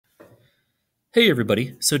Hey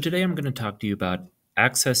everybody, so today I'm going to talk to you about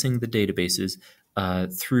accessing the databases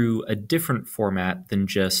through a different format than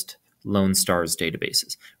just Lone Star's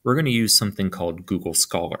databases. We're going to use something called Google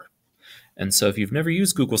Scholar. And so if you've never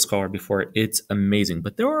used Google Scholar before, it's amazing,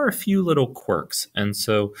 but there are a few little quirks, and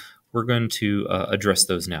so we're going to address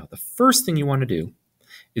those now. The first thing you want to do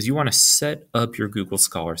is you want to set up your Google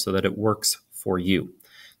Scholar so that it works for you.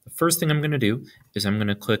 The first thing I'm going to do is I'm going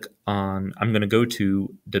to go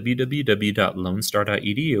to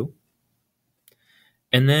www.lonestar.edu,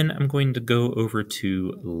 and then I'm going to go over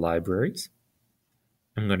to Libraries.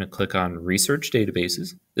 I'm going to click on Research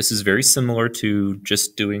Databases. This is very similar to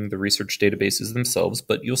just doing the research databases themselves,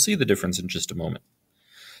 but you'll see the difference in just a moment.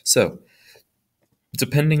 So,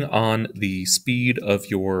 depending on the speed of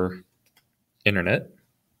your internet,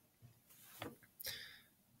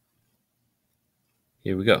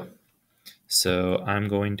 here we go. So I'm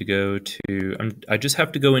going to go to, I just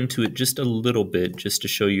have to go into it just a little bit just to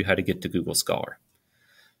show you how to get to Google Scholar.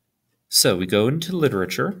 So we go into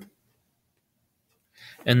literature,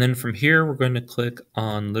 and then from here we're going to click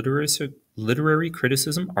on literary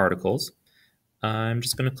criticism articles. I'm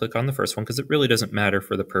just going to click on the first one because it really doesn't matter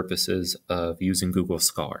for the purposes of using Google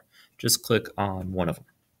Scholar. Just click on one of them.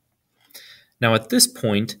 Now at this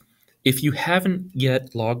point, if you haven't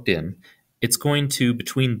yet logged in, it's going to,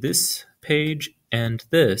 between this page and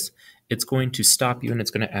this, it's going to stop you and it's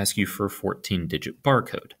going to ask you for a 14-digit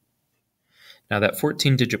barcode. Now that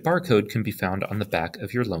 14-digit barcode can be found on the back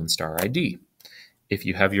of your Lone Star ID. If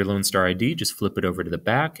you have your Lone Star ID, just flip it over to the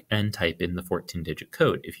back and type in the 14-digit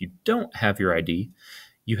code. If you don't have your ID,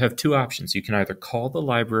 you have two options. You can either call the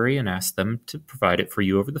library and ask them to provide it for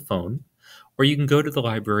you over the phone, or you can go to the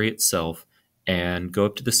library itself and go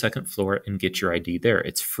up to the second floor and get your ID there.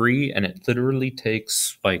 It's free and it literally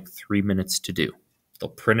takes like 3 minutes to do.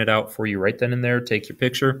 They'll print it out for you right then and there, take your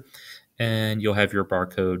picture, and you'll have your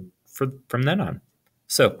barcode from then on.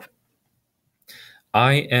 So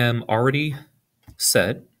I am already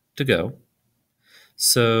set to go.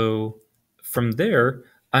 So from there,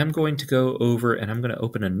 I'm going to go over and I'm going to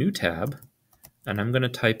open a new tab and I'm going to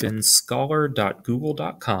type in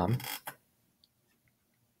scholar.google.com.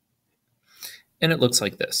 And it looks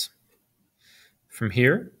like this. From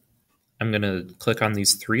here, I'm going to click on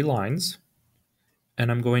these three lines and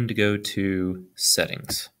I'm going to go to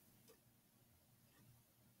Settings.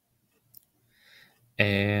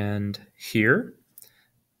 And here,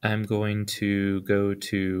 I'm going to go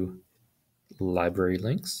to Library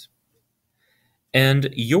Links. And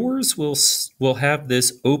yours will have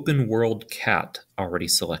this Open World Cat already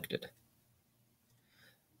selected.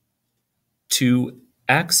 To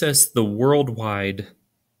access the worldwide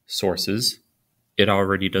sources, it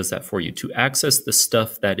already does that for you. To access the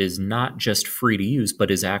stuff that is not just free to use,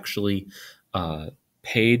 but is actually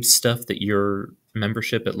paid stuff that your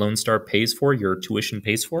membership at Lone Star pays for, your tuition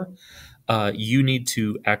pays for, you need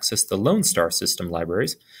to access the Lone Star system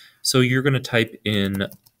libraries. So you're going to type in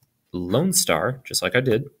Lone Star, just like I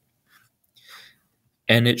did,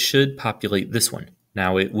 and it should populate this one.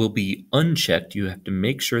 Now it will be unchecked. You have to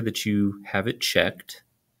make sure that you have it checked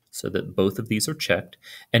so that both of these are checked.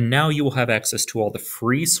 And now you will have access to all the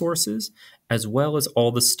free sources as well as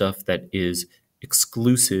all the stuff that is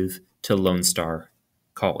exclusive to Lone Star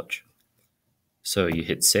College. So you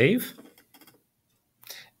hit save,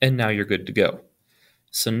 and now you're good to go.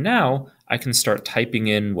 So now I can start typing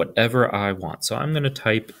in whatever I want. So I'm going to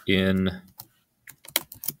type in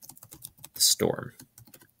storm.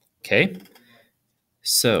 Okay.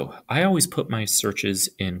 So I always put my searches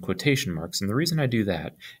in quotation marks. And the reason I do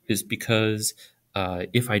that is because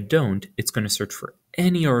if I don't, it's going to search for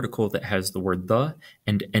any article that has the word the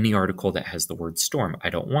and any article that has the word storm. I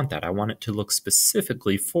don't want that. I want it to look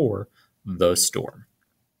specifically for the storm.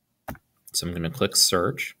 So I'm going to click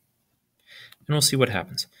search and we'll see what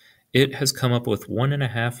happens. It has come up with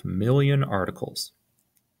 1.5 million articles.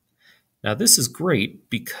 Now this is great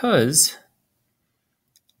because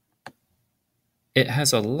it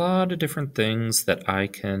has a lot of different things that I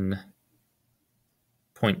can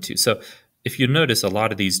point to. So if you notice, a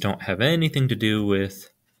lot of these don't have anything to do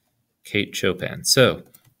with Kate Chopin. So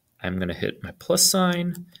I'm going to hit my plus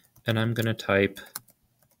sign and I'm going to type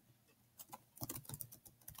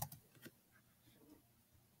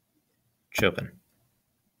Chopin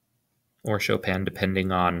or Chopin,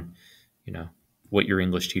 depending on, what your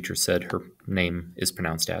English teacher said her name is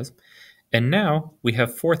pronounced as. And now we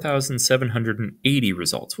have 4,780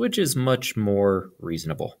 results, which is much more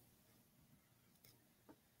reasonable.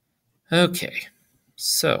 Okay,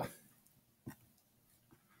 so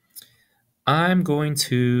I'm going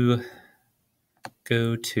to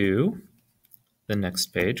go to the next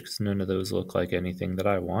page because none of those look like anything that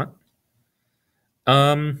I want.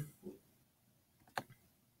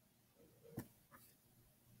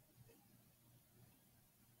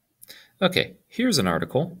 Okay, here's an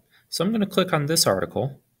article. So I'm going to click on this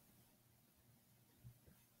article,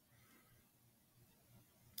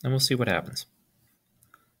 and we'll see what happens.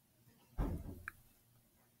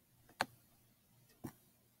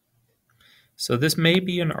 So this may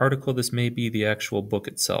be an article, this may be the actual book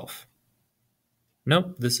itself.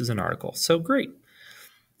 Nope, this is an article. So great.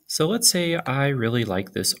 So let's say I really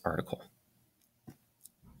like this article.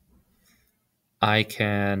 I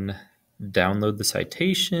can download the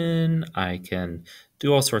citation, I can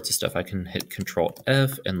do all sorts of stuff. I can hit Control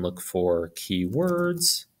F and look for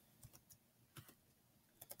keywords,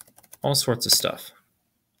 all sorts of stuff.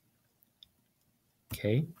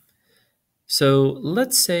 Okay, so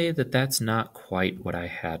let's say that that's not quite what I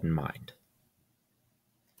had in mind.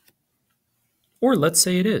 Or let's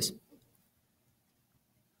say it is.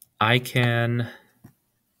 I can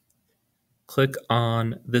click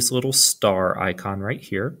on this little star icon right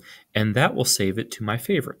here, and that will save it to my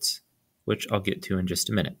favorites, which I'll get to in just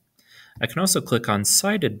a minute. I can also click on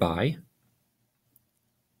Cited By,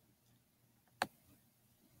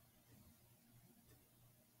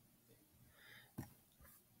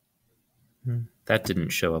 that didn't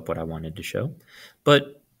show up what I wanted to show,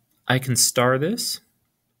 but I can star this.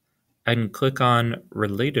 I can click on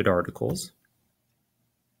Related Articles,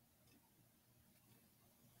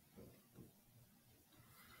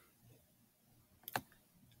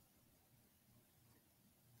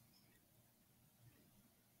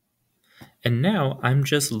 and now I'm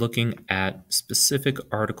just looking at specific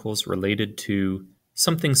articles related to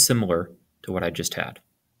something similar to what I just had.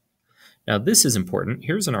 Now this is important.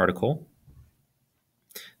 Here's an article.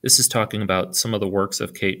 This is talking about some of the works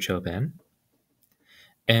of Kate Chopin.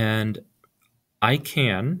 And I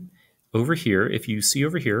can, over here, if you see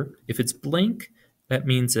over here, if it's blank, that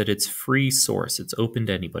means that it's free source. It's open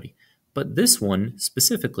to anybody. But this one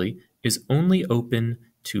specifically is only open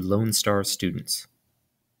to Lone Star students.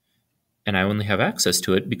 And I only have access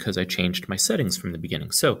to it because I changed my settings from the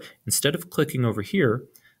beginning. So instead of clicking over here,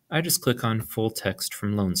 I just click on full text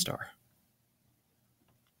from Lone Star.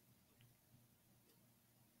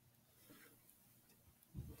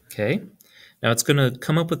 Okay, now it's going to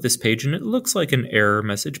come up with this page, and it looks like an error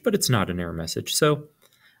message, but it's not an error message. So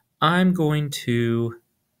I'm going to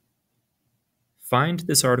find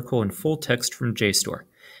this article in full text from JSTOR.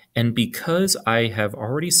 And because I have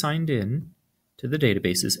already signed in to the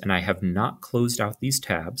databases and I have not closed out these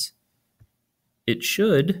tabs, it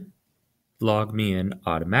should log me in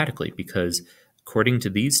automatically because according to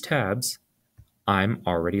these tabs, I'm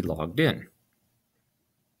already logged in.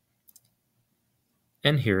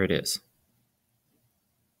 And here it is.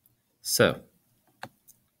 So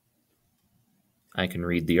I can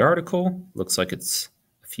read the article. Looks like it's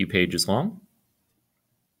a few pages long.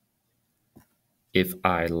 If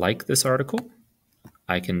I like this article,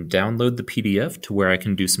 I can download the PDF to where I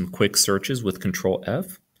can do some quick searches with Control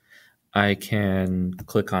F. I can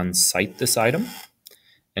click on Cite this item.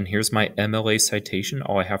 And here's my MLA citation.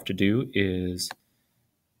 All I have to do is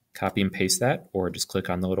copy and paste that, or just click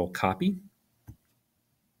on the little copy.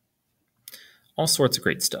 All sorts of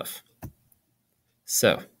great stuff.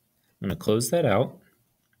 So I'm going to close that out.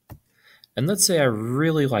 And let's say I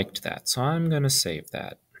really liked that. So I'm going to save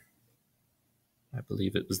that. I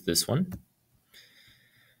believe it was this one.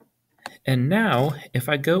 And now if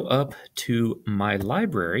I go up to my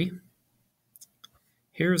library,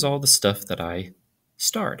 here's all the stuff that I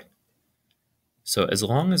starred. So as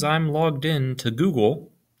long as I'm logged in to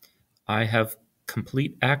Google, I have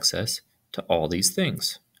complete access to all these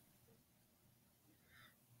things.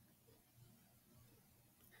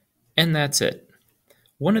 And that's it.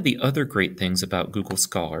 One of the other great things about Google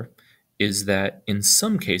Scholar is that in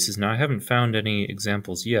some cases, now I haven't found any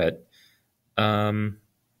examples yet,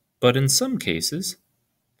 but in some cases,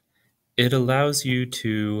 it allows you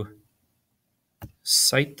to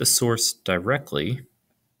cite the source directly.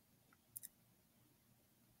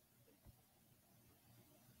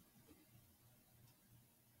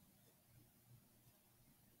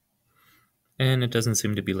 And it doesn't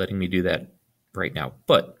seem to be letting me do that right now,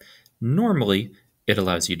 but normally it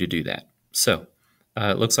allows you to do that. So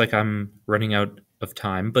it looks like I'm running out of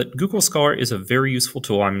time, but Google Scholar is a very useful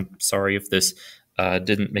tool. I'm sorry if this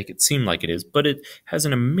didn't make it seem like it is, but it has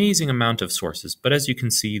an amazing amount of sources. But as you can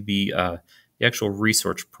see, the actual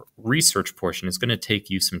research portion is going to take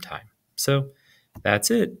you some time. So that's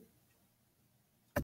it.